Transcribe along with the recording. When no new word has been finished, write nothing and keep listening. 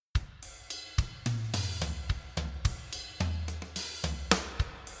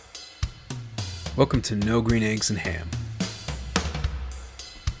Welcome to No Green Eggs and Ham,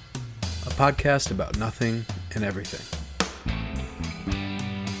 a podcast about nothing and everything.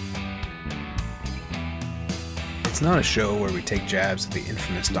 It's not a show where we take jabs at the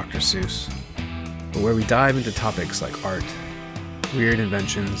infamous Dr. Seuss, but where we dive into topics like art, weird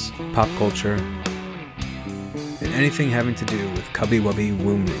inventions, pop culture, and anything having to do with cubby-wubby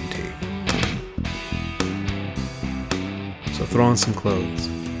womb room tea. So throw on some clothes,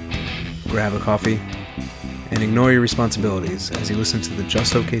 grab a coffee, and ignore your responsibilities as you listen to the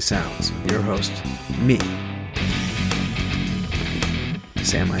just okay sounds of your host, me,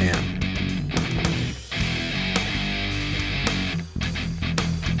 Sam I Am.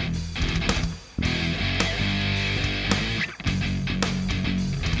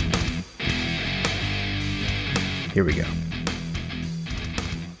 Here we go.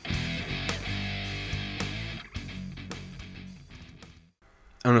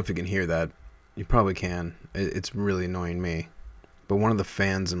 I don't know if you can hear that. You probably can. It's really annoying me. But one of the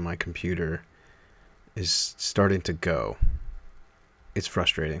fans in my computer is starting to go. It's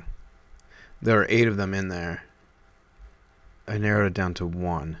frustrating. There are 8 of them in there. I narrowed it down to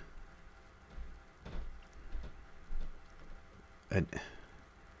 1. I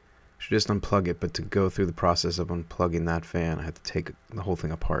should just unplug it, but to go through the process of unplugging that fan, I had to take the whole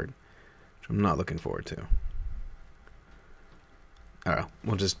thing apart, which I'm not looking forward to. Alright,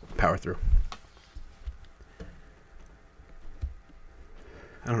 we'll just power through.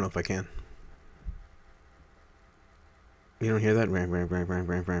 I don't know if I can. You don't hear that?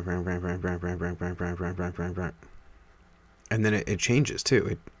 And then it changes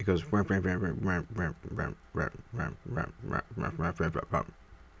too. It goes. I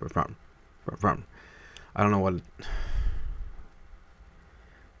don't know what.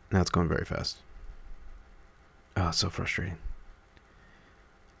 Now it's going very fast. Oh, it's so frustrating.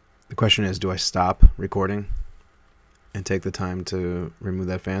 The question is, do I stop recording and take the time to remove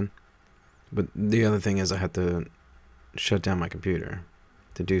that fan? But the other thing is I have to shut down my computer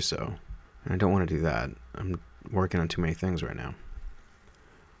to do so. And I don't want to do that. I'm working on too many things right now.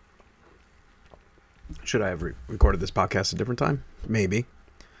 Should I have recorded this podcast a different time? Maybe.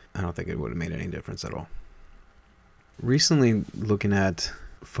 I don't think it would have made any difference at all. Recently, looking at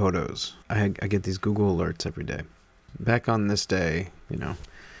photos, I get these Google alerts every day. Back on this day,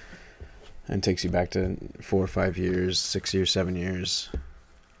 and takes you back to 4 or 5 years, 6 years, 7 years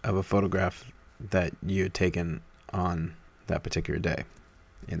of a photograph that you had taken on that particular day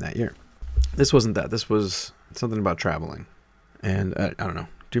in that year. This wasn't that. This was something about traveling. And I don't know.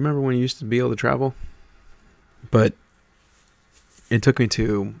 Do you remember when you used to be able to travel? But it took me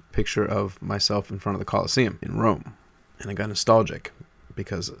to a picture of myself in front of the Colosseum in Rome. And I got nostalgic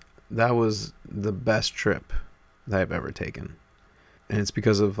because that was the best trip that I've ever taken. And it's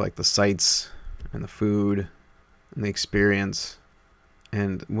because of the sights and the food and the experience.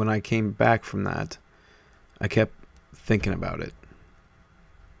 And when I came back from that, I kept thinking about it.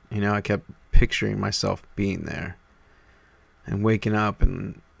 I kept picturing myself being there and waking up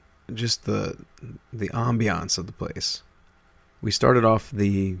and just the ambiance of the place. We started off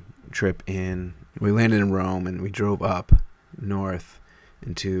the trip we landed in Rome and we drove up north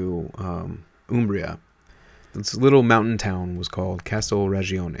into Umbria. This little mountain town was called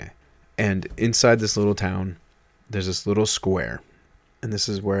Castelragione. And inside this little town, there's this little square. And this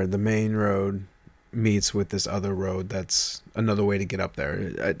is where the main road meets with this other road that's another way to get up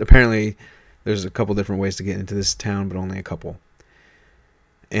there. Apparently, there's a couple different ways to get into this town, but only a couple.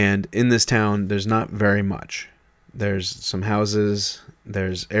 And in this town, there's not very much. There's some houses.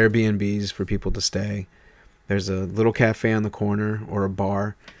 There's Airbnbs for people to stay. There's a little cafe on the corner or a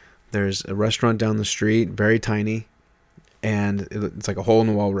bar. There's a restaurant down the street, very tiny, and it's like a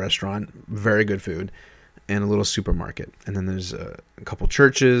hole-in-the-wall restaurant, very good food, and a little supermarket. And then there's a couple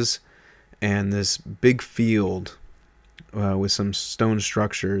churches and this big field with some stone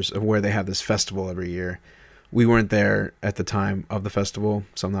structures of where they have this festival every year. We weren't there at the time of the festival,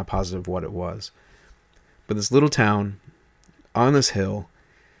 so I'm not positive what it was. But this little town on this hill,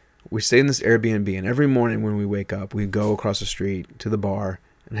 we stay in this Airbnb, and every morning when we wake up, we go across the street to the bar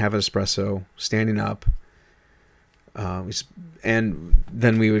and have an espresso, standing up, and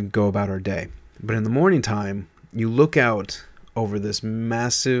then we would go about our day. But in the morning time, you look out over this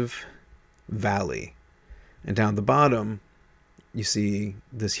massive valley, and down the bottom, you see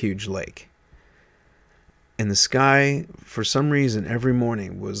this huge lake. And the sky, for some reason, every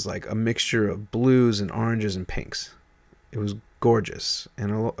morning was like a mixture of blues and oranges and pinks. It was gorgeous.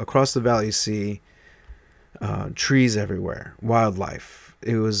 And across the valley, you see trees everywhere, wildlife.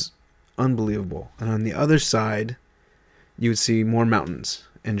 It was unbelievable. And on the other side, you would see more mountains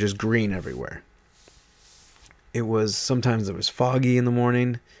and just green everywhere. Sometimes it was foggy in the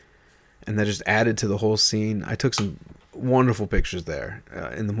morning, and that just added to the whole scene. I took some wonderful pictures there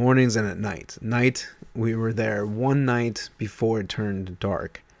in the mornings and at night. We were there one night before it turned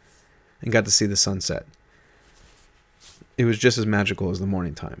dark and got to see the sunset. It was just as magical as the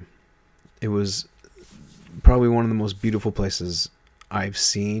morning time. It was probably one of the most beautiful places I've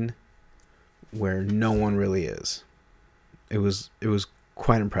seen where no one really is. It was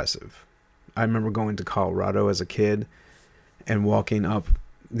quite impressive. I remember going to Colorado as a kid and walking up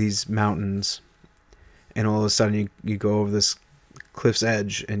these mountains, and all of a sudden you go over this cliff's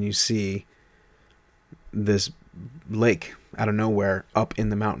edge and you see this lake out of nowhere up in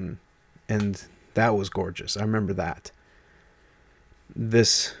the mountain, and that was gorgeous. I remember that.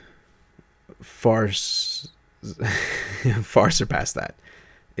 This far surpassed that.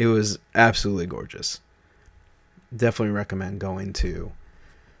 It was absolutely gorgeous. Definitely recommend going to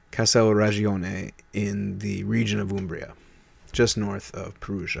Castellragione in the region of Umbria, just north of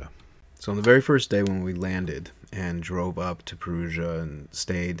Perugia. So on the very first day when we landed and drove up to Perugia and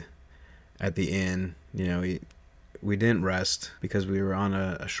stayed at the inn, we didn't rest because we were on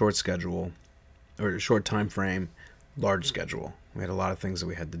a short schedule, or a short time frame, large schedule. We had a lot of things that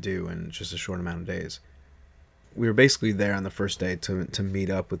we had to do in just a short amount of days. We were basically there on the first day to meet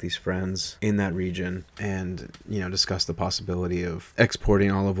up with these friends in that region and, discuss the possibility of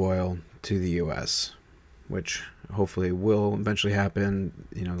exporting olive oil to the U.S., which hopefully will eventually happen.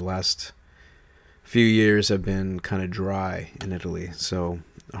 The last few years have been kind of dry in Italy, so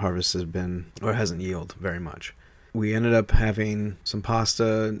the harvest hasn't yielded very much. We ended up having some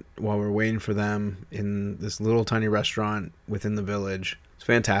pasta while we were waiting for them in this little tiny restaurant within the village. It's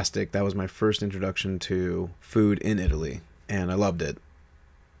fantastic. That was my first introduction to food in Italy, and I loved it.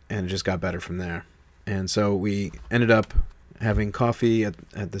 And it just got better from there. And so we ended up having coffee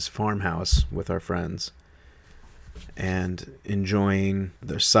at this farmhouse with our friends and enjoying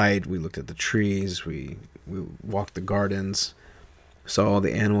their site. We looked at the trees. We walked the gardens, saw all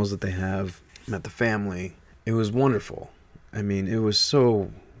the animals that they have, met the family. It was wonderful. I mean, it was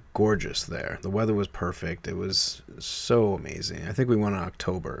so gorgeous there. The weather was perfect. It was so amazing. I think we went in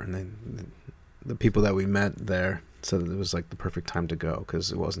October, and the people that we met there said that it was like the perfect time to go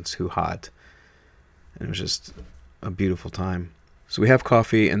because it wasn't too hot, and it was just a beautiful time. So we have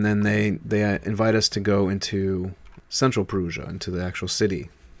coffee, and then they invite us to go into central Perugia, into the actual city,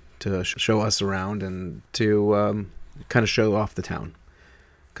 to show us around and to kind of show off the town,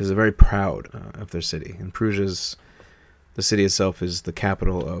 because they're very proud of their city. And the city itself is the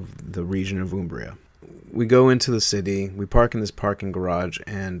capital of the region of Umbria. We go into the city, we park in this parking garage,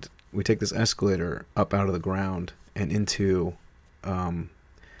 and we take this escalator up out of the ground and into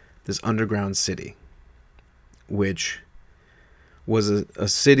this underground city, which was a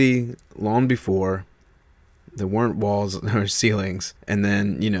city long before. There weren't walls or ceilings, and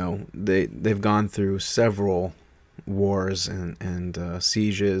then they've gone through several wars and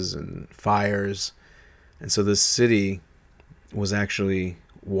sieges and fires, and so this city was actually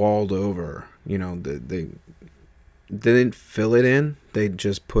walled over. They didn't fill it in, they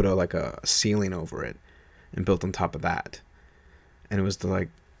just put a ceiling over it and built on top of that. And it was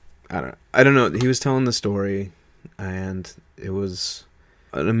I don't know, he was telling the story, and it was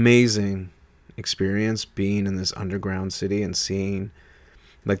an amazing experience being in this underground city and seeing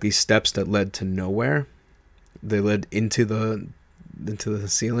these steps that led to nowhere. They led into the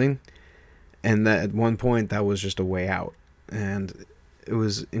ceiling, and that at one point that was just a way out, and it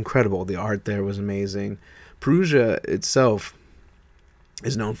was incredible. The art there was amazing. Perugia itself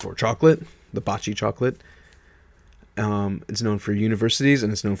is known for chocolate, the Baci chocolate. It's known for universities,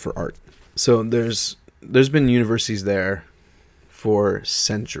 and it's known for art. So there's been universities there for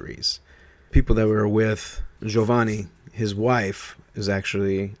centuries. People that were with Giovanni, his wife,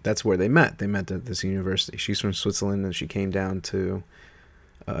 that's where they met. They met at this university. She's from Switzerland, and she came down to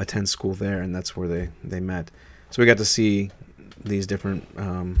attend school there, and that's where they met. So we got to see these different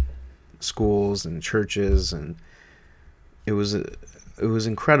schools and churches, and it was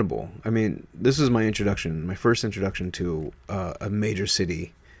incredible. I mean, this was my first introduction to a major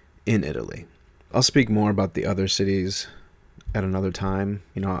city in Italy. I'll speak more about the other cities at another time.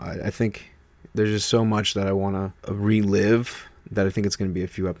 I think there's just so much that I want to relive that I think it's going to be a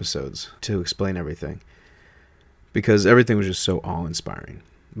few episodes to explain everything, because everything was just so awe-inspiring.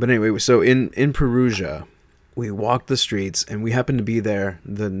 But anyway, so in Perugia, we walked the streets, and we happened to be there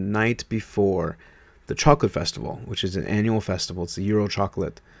the night before the Chocolate Festival, which is an annual festival. It's the Euro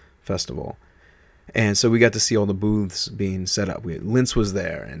Chocolate Festival. And so we got to see all the booths being set up. Linz was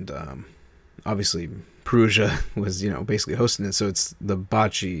there, and obviously Perugia was, basically hosting it. So it's the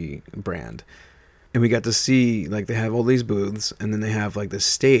Baci brand. And we got to see, like, they have all these booths, and then they have, like, this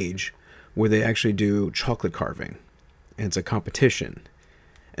stage where they actually do chocolate carving. And it's a competition.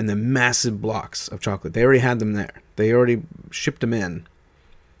 And the massive blocks of chocolate, they already had them there. They already shipped them in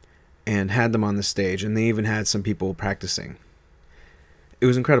and had them on the stage. And they even had some people practicing. It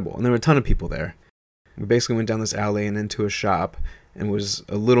was incredible. And there were a ton of people there. We basically went down this alley and into a shop, and it was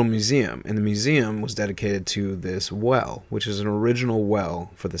a little museum. And the museum was dedicated to this well, which is an original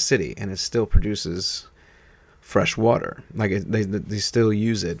well for the city, and it still produces fresh water. Like, they still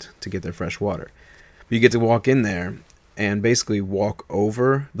use it to get their fresh water. But you get to walk in there and basically walk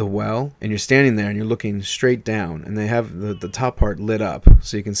over the well, and you're standing there and you're looking straight down, and they have the top part lit up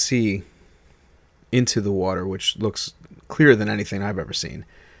so you can see into the water, which looks clearer than anything I've ever seen.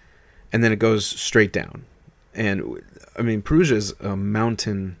 And then it goes straight down. And I mean, Perugia is a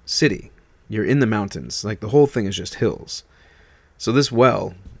mountain city. You're in the mountains. Like, the whole thing is just hills. So this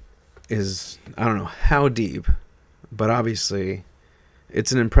well is, I don't know how deep, but obviously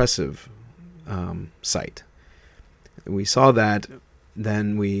it's an impressive sight. We saw that.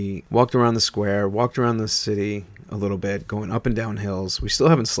 Then we walked around the square, walked around the city a little bit, going up and down hills. We still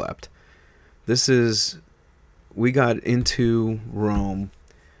haven't slept. We got into Rome,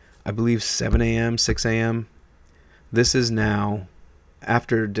 I believe 7 a.m., 6 a.m. This is now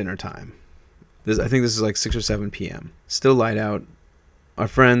after dinner time. I think this is like 6 or 7 p.m. Still light out. Our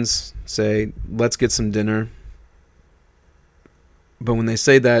friends say, let's get some dinner. But when they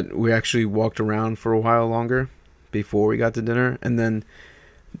say that, we actually walked around for a while longer before we got to dinner. And then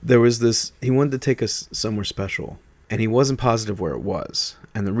there was this, he wanted to take us somewhere special, and he wasn't positive where it was.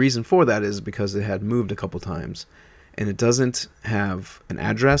 And the reason for that is because it had moved a couple times, and it doesn't have an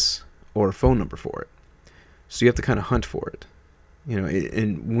address or a phone number for it. So you have to kind of hunt for it.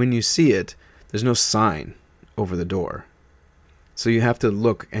 And when you see it, there's no sign over the door. So you have to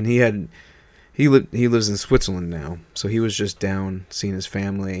look. And he lives in Switzerland now, so he was just down seeing his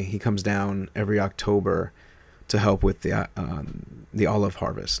family. He comes down every October to help with the olive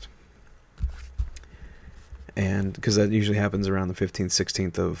harvest. And because that usually happens around the 15th,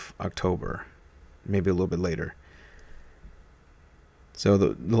 16th of October, maybe a little bit later. So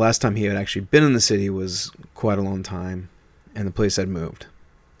the last time he had actually been in the city was quite a long time, and the place had moved.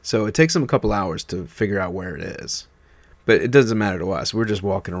 So it takes him a couple hours to figure out where it is. But it doesn't matter to us. We're just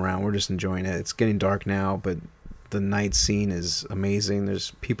walking around. We're just enjoying it. It's getting dark now, but the night scene is amazing.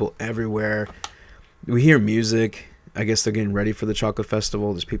 There's people everywhere. We hear music. I guess they're getting ready for the chocolate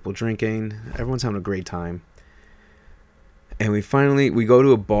festival. There's people drinking. Everyone's having a great time. And we go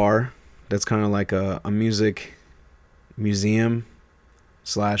to a bar that's kind of like a music museum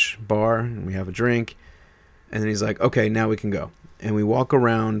 / bar, and we have a drink. And then he's like, okay, now we can go. And we walk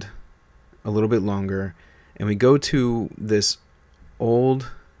around a little bit longer, and we go to this old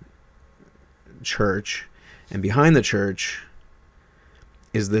church, and behind the church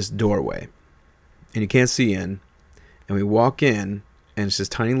is this doorway, and you can't see in. And we walk in, and it's this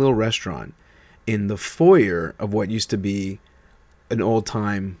tiny little restaurant in the foyer of what used to be an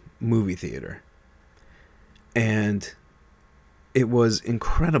old-time movie theater. And it was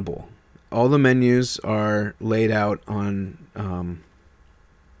incredible. All the menus are laid out on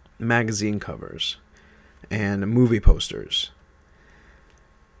magazine covers and movie posters.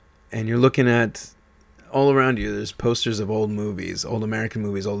 And you're looking at all around you, there's posters of old movies, old American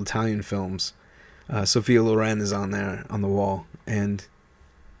movies, old Italian films. Sophia Loren is on there on the wall. And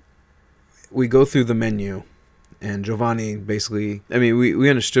we go through the menu, and Giovanni basically, I mean, we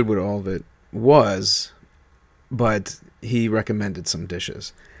understood what all of it was, but he recommended some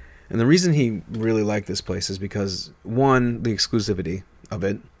dishes. And the reason he really liked this place is because, one, the exclusivity of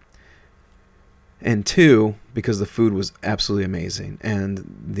it, and two, because the food was absolutely amazing. And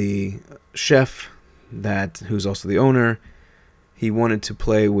the chef, who's also the owner, he wanted to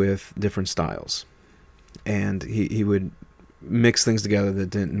play with different styles. And he would mix things together that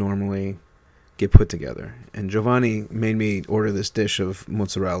didn't normally get put together. And Giovanni made me order this dish of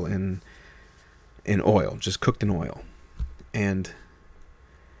mozzarella in oil, just cooked in oil. And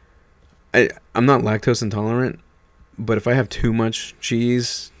I'm not lactose intolerant, but if I have too much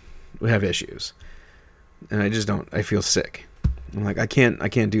cheese, we have issues. And I just don't. I feel sick. I'm like, I can't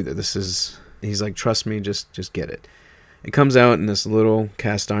do that. He's like, trust me, just get it. It comes out in this little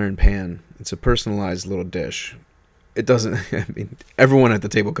cast iron pan. It's a personalized little dish. It doesn't, I mean, everyone at the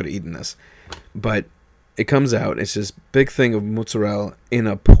table could have eaten this. But it comes out, it's this big thing of mozzarella in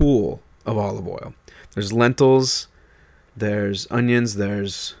a pool of olive oil. There's lentils, there's onions,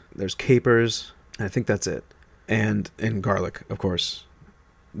 there's capers, and I think that's it. And garlic, of course.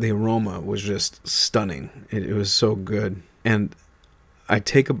 The aroma was just stunning. It was so good. And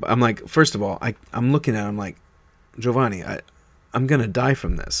I'm like, first of all, I'm looking at him like, Giovanni, I'm going to die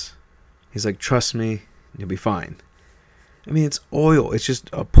from this. He's like, trust me, you'll be fine. I mean, it's oil. It's just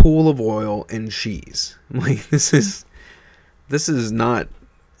a pool of oil and cheese. I'm like, this is not,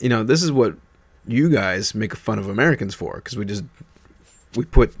 this is what you guys make fun of Americans for, because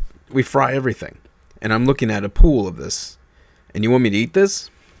we fry everything. And I'm looking at a pool of this, and you want me to eat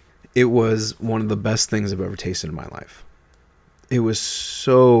this? It was one of the best things I've ever tasted in my life. It was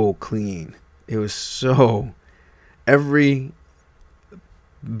so clean. It was so, every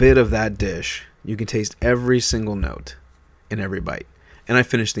bit of that dish, you can taste every single note in every bite. And I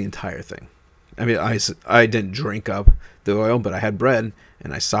finished the entire thing. I mean, I didn't drink up the oil, but I had bread,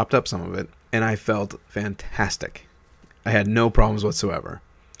 and I sopped up some of it, and I felt fantastic. I had no problems whatsoever.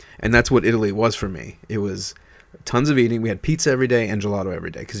 And that's what Italy was for me. It was tons of eating. We had pizza every day and gelato every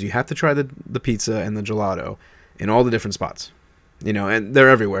day, because you have to try the pizza and the gelato in all the different spots. And they're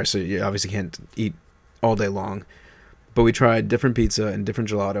everywhere, so you obviously can't eat all day long. But we tried different pizza and different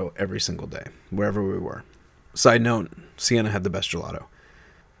gelato every single day, wherever we were. Side note, Siena had the best gelato.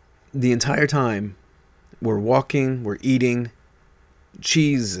 The entire time, we're walking, we're eating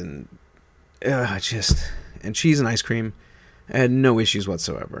cheese and cheese and ice cream. I had no issues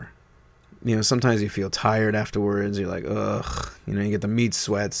whatsoever. Sometimes you feel tired afterwards. You're like, ugh. You get the meat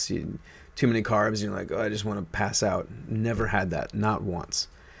sweats. Too many carbs. You're like, oh, I just want to pass out. Never had that. Not once.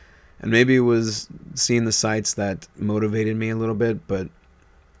 And maybe it was seeing the sights that motivated me a little bit, but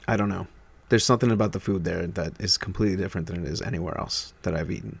I don't know. There's something about the food there that is completely different than it is anywhere else that I've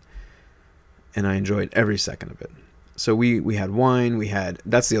eaten. And I enjoyed every second of it. So we had wine.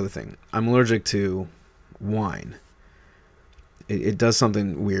 That's the other thing. I'm allergic to wine. It does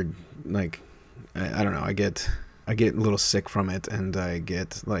something weird. Like, I don't know. I get a little sick from it, and I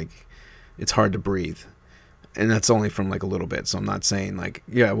get it's hard to breathe. And that's only from like a little bit. So I'm not saying like,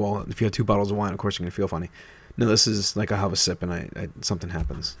 yeah, well, if you have 2 bottles of wine, of course you're going to feel funny. No, this is like I have a sip and I something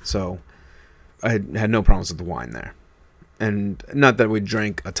happens. So I had no problems with the wine there. And not that we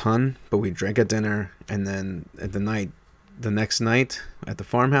drank a ton, but we drank at dinner. And then the next night at the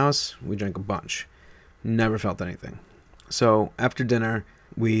farmhouse, we drank a bunch. Never felt anything. So after dinner,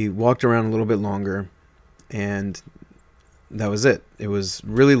 we walked around a little bit longer, and that was it. It was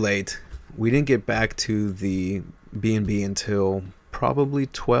really late. We didn't get back to the B&B until probably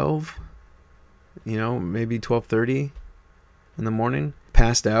 12, maybe 12:30 in the morning.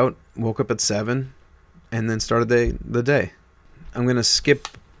 Passed out, woke up at 7, and then started the day. I'm going to skip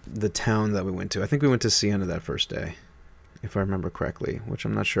the town that we went to. I think we went to Siena that first day, if I remember correctly, which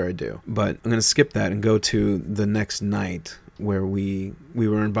I'm not sure I do. But I'm going to skip that and go to the next night, where we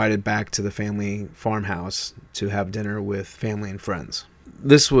were invited back to the family farmhouse to have dinner with family and friends.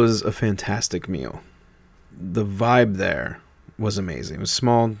 This was a fantastic meal. The vibe there was amazing. It was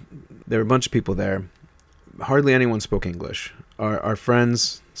small. There were a bunch of people there. Hardly anyone spoke English. Our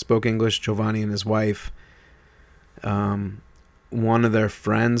friends spoke English, Giovanni and his wife. One of their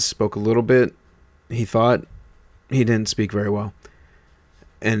friends spoke a little bit. He thought. He didn't speak very well.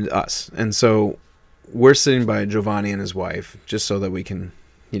 And us. And so we're sitting by Giovanni and his wife just so that we can,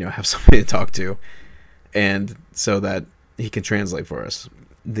 have somebody to talk to. And so that he can translate for us.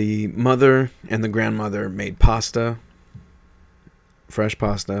 The mother and the grandmother made pasta, fresh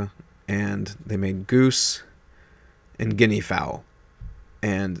pasta, and they made goose and guinea fowl.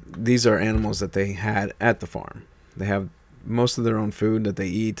 And these are animals that they had at the farm. They have most of their own food that they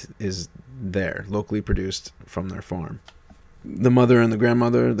eat is there, locally produced from their farm. The mother and the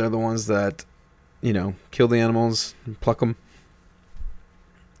grandmother, they're the ones that, kill the animals, pluck them,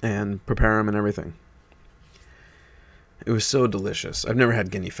 and prepare them and everything. It was so delicious. I've never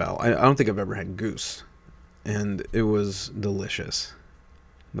had guinea fowl. I don't think I've ever had goose. And it was delicious.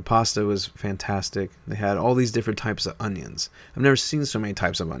 The pasta was fantastic. They had all these different types of onions. I've never seen so many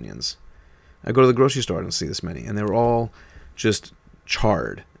types of onions. I go to the grocery store, I don't see this many. And they were all just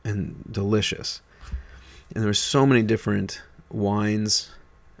charred and delicious. And there were so many different wines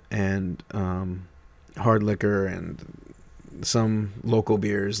and hard liquor and some local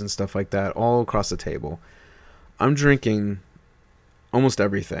beers and stuff like that all across the table. I'm drinking almost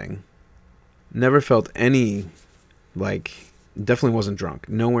everything. Never felt any, definitely wasn't drunk.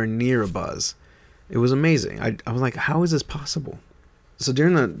 Nowhere near a buzz. It was amazing. I was like, how is this possible? So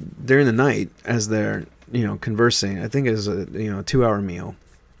during the night, as they're, conversing, I think it was a 2-hour meal.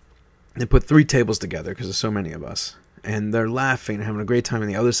 They put 3 tables together because there's so many of us. And they're laughing and having a great time on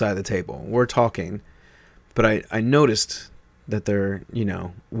the other side of the table. We're talking. But I noticed that they're,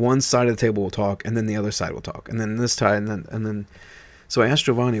 one side of the table will talk and then the other side will talk. And then this side and then so I asked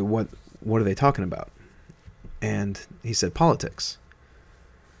Giovanni, what are they talking about? And he said politics.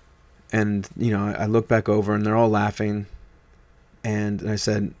 And, I look back over and they're all laughing. And I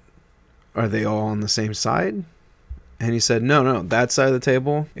said, are they all on the same side? And he said, no, that side of the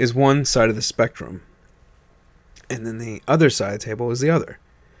table is one side of the spectrum. And then the other side of the table is the other.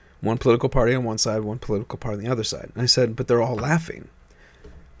 One political party on one side, one political party on the other side. And I said, but they're all laughing. I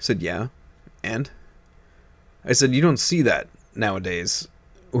said, yeah. And? I said, you don't see that nowadays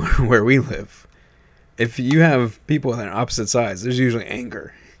where we live. If you have people on opposite sides, there's usually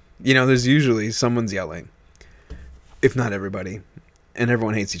anger. There's usually someone's yelling. If not everybody. And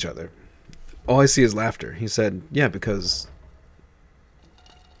everyone hates each other. All I see is laughter. He said, yeah, because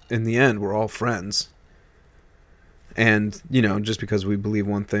in the end, we're all friends. And, just because we believe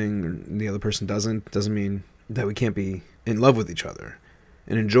one thing and the other person doesn't mean that we can't be in love with each other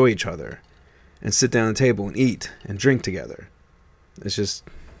and enjoy each other and sit down at the table and eat and drink together. It's just,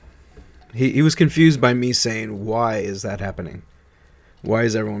 he was confused by me saying, why is that happening? Why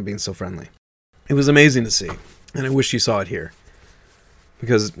is everyone being so friendly? It was amazing to see, and I wish you saw it here.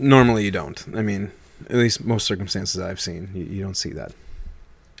 Because normally you don't. I mean, at least most circumstances I've seen, you don't see that.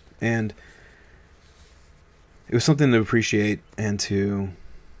 And it was something to appreciate and to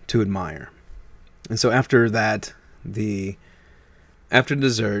admire. And so after that, after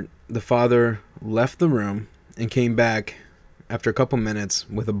dessert, the father left the room and came back after a couple minutes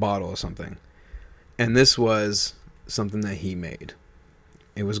with a bottle of something. And this was something that he made.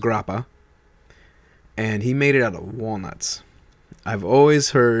 It was grappa. And he made it out of walnuts. I've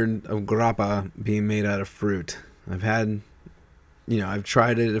always heard of grappa being made out of fruit. I've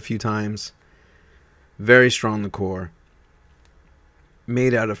tried it a few times. Very strong liqueur.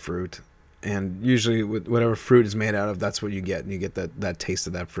 Made out of fruit. And usually with whatever fruit is made out of, that's what you get. And you get that taste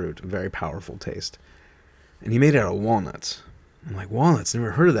of that fruit. A very powerful taste. And he made it out of walnuts. I'm like, walnuts?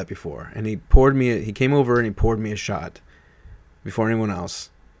 Never heard of that before. And he came over and he poured me a shot before anyone else.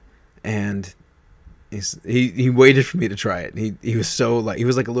 And he waited for me to try it. He was he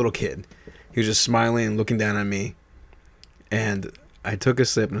was like a little kid. He was just smiling and looking down at me. And I took a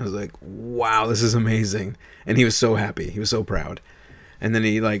sip and I was like, wow, this is amazing. And he was so happy. He was so proud. And then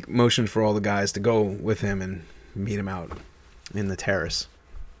he motioned for all the guys to go with him and meet him out in the terrace.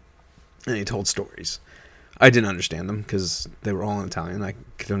 And he told stories. I didn't understand them because they were all in Italian. I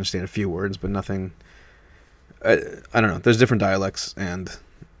could understand a few words, but nothing. I don't know. There's different dialects, and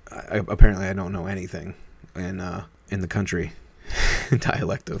apparently I don't know anything in the country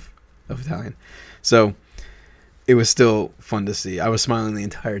dialect of Italian. So it was still fun to see. I was smiling the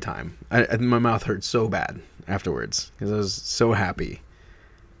entire time. My mouth hurt so bad afterwards because I was so happy.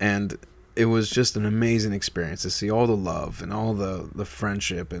 And it was just an amazing experience to see all the love and all the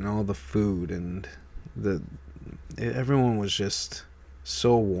friendship and all the food, and everyone was just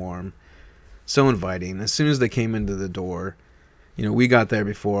so warm, so inviting. As soon as they came into the door, we got there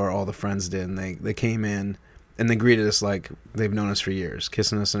before all the friends did, and they came in and they greeted us like they've known us for years,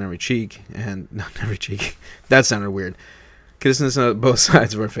 kissing us on every cheek, and not every cheek. That sounded weird. Kissing us on both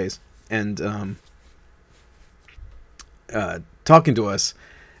sides of our face, and talking to us,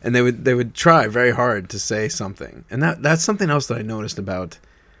 and they would try very hard to say something, and that's something else that I noticed about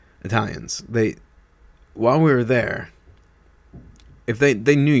Italians. While we were there, if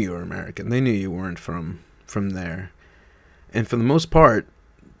they knew you were American, they knew you weren't from there. And for the most part,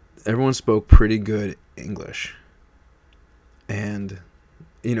 everyone spoke pretty good English. And,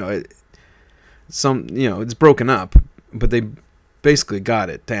 it's broken up, but they basically got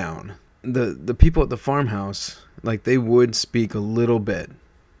it down. The people at the farmhouse, they would speak a little bit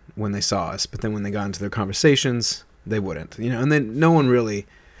when they saw us, but then when they got into their conversations, they wouldn't. And then no one really,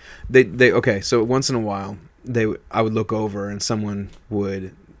 okay, so once in a while, I would look over and someone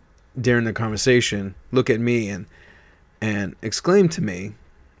would, during the conversation, look at me and exclaim to me,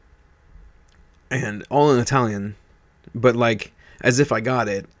 and all in Italian, but as if I got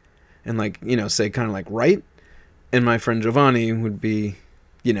it, and say kind of right, and my friend Giovanni would be,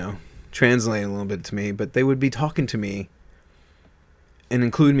 translating a little bit to me, but they would be talking to me and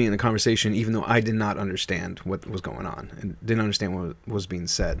include me in the conversation, even though I did not understand what was going on and didn't understand what was being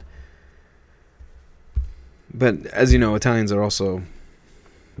said. But as you know, Italians are also,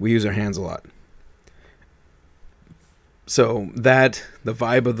 we use our hands a lot. So the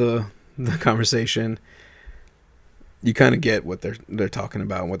vibe of the conversation, you kind of get what they're talking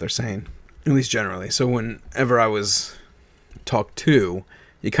about, what they're saying, at least generally. So whenever I was talked to,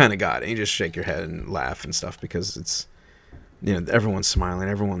 you kind of got it. You just shake your head and laugh and stuff because it's, everyone's smiling,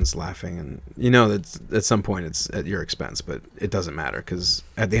 everyone's laughing, and that at some point it's at your expense, but it doesn't matter because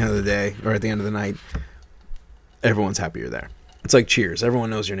at the end of the day or at the end of the night, everyone's happy you're there. It's like Cheers. Everyone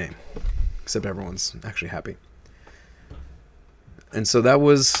knows your name, except everyone's actually happy. And so that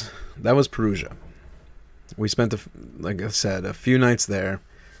was Perugia. We spent, like I said, a few nights there,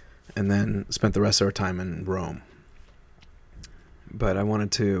 and then spent the rest of our time in Rome. But I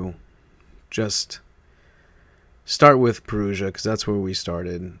wanted to just start with Perugia because that's where we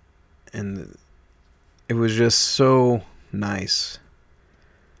started, and it was just so nice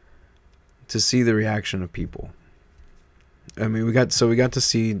to see the reaction of people. I mean, we got to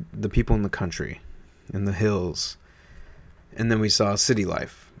see the people in the country, in the hills, and then we saw city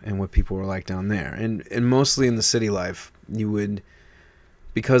life and what people were like down there. And mostly in the city life,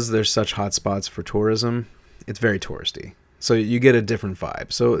 because there's such hot spots for tourism, it's very touristy. So you get a different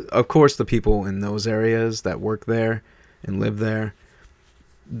vibe. So, of course, the people in those areas that work there and live there,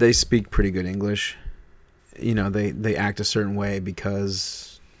 they speak pretty good English. You know, they act a certain way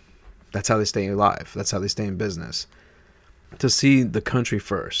because that's how they stay alive. That's how they stay in business. To see the country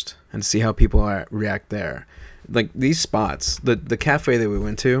first and see how people react there. Like these spots, the cafe that we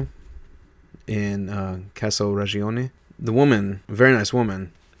went to in Castel Ragione, the woman, a very nice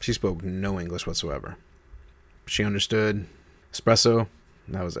woman, she spoke no English whatsoever. She understood espresso,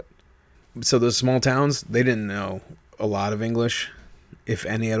 that was it. So those small towns, they didn't know a lot of English, if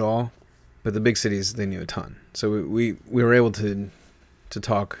any at all. But the big cities, they knew a ton. So we were able to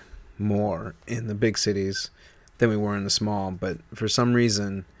talk more in the big cities than we were in the small. But for some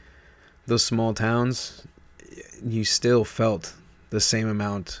reason, those small towns, you still felt the same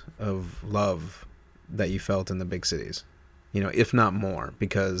amount of love that you felt in the big cities. You know, if not more.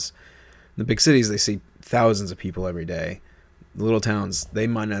 Because the big cities, they see thousands of people every day. The little towns, they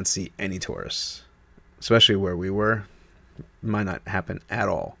might not see any tourists. Especially where we were. It might not happen at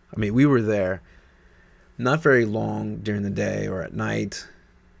all. I mean, we were there not very long during the day or at night.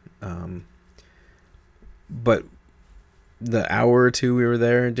 But the hour or two we were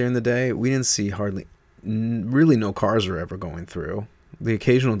there during the day, we didn't see really no cars were ever going through. The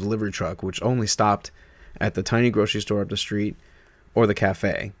occasional delivery truck, which only stopped at the tiny grocery store up the street or the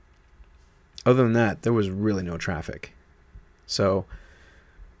cafe. Other than that, there was really no traffic. So,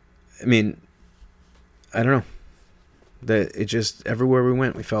 I mean, I don't know. That it just, everywhere we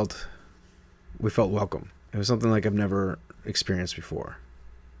went, we felt welcome. It was something like I've never experienced before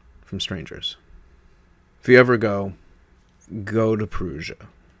from strangers. If you ever go to Perugia.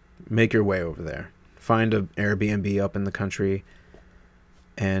 Make your way over there. Find an Airbnb up in the country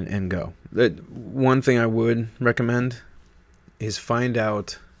and go. One thing I would recommend is find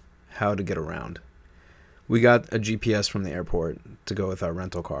out how to get around. We got a GPS from the airport to go with our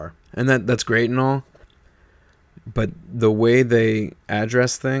rental car. And that's great and all. But the way they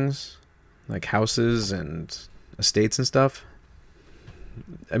address things, like houses and estates and stuff,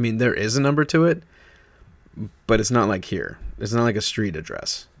 I mean, there is a number to it, but it's not like here. It's not like a street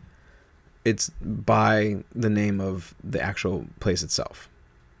address. It's by the name of the actual place itself.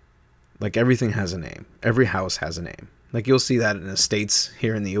 Like everything has a name. Every house has a name. Like you'll see that in estates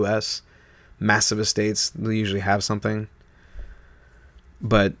here in the US. Massive estates, they usually have something.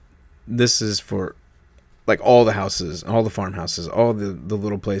 But this is for like all the houses, all the farmhouses, all the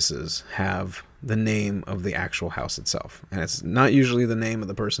little places have the name of the actual house itself. And it's not usually the name of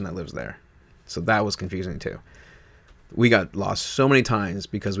the person that lives there. So that was confusing too. We got lost so many times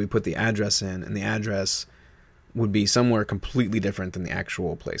because we put the address in and the address would be somewhere completely different than the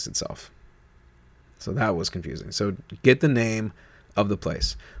actual place itself. So that was confusing. So get the name of the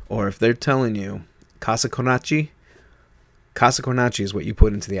place. Or if they're telling you Casa Cornacci is what you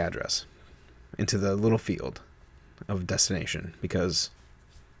put into the address, into the little field of destination, because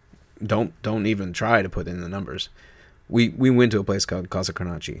don't even try to put in the numbers. We went to a place called Casa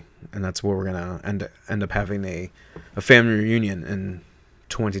Cornacci, and that's where we're gonna end up having a family reunion in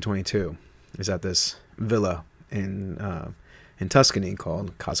 2022. Is at this villa in Tuscany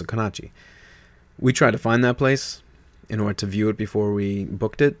called Casa Cornacci. We tried to find that place in order to view it before we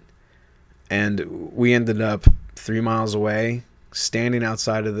booked it, and we ended up 3 miles away, standing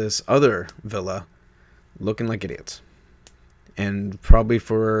outside of this other villa, looking like idiots, and probably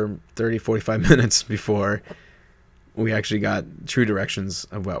for 30-45 minutes before we actually got true directions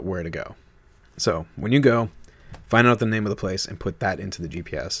about where to go. So when you go, find out the name of the place and put that into the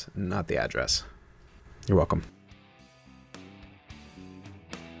GPS, not the address. You're welcome.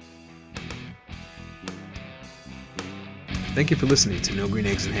 Thank you for listening to No Green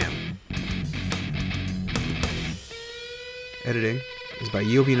Eggs and Ham. Editing is by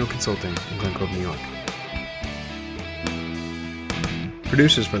Iovino Consulting in Glen Cove, New York.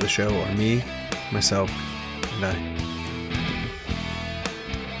 Producers for the show are me, myself, and I.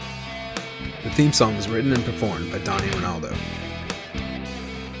 The theme song was written and performed by Donnie Ronaldo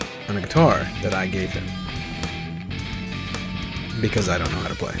on a guitar that I gave him. because I don't know how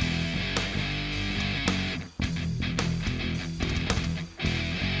to play.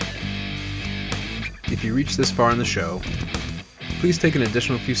 If you reach this far in the show, please take an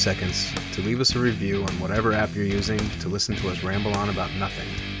additional few seconds to leave us a review on whatever app you're using to listen to us ramble on about nothing,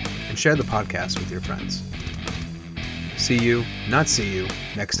 and share the podcast with your friends. See you, not see you,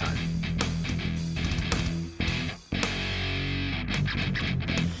 next time.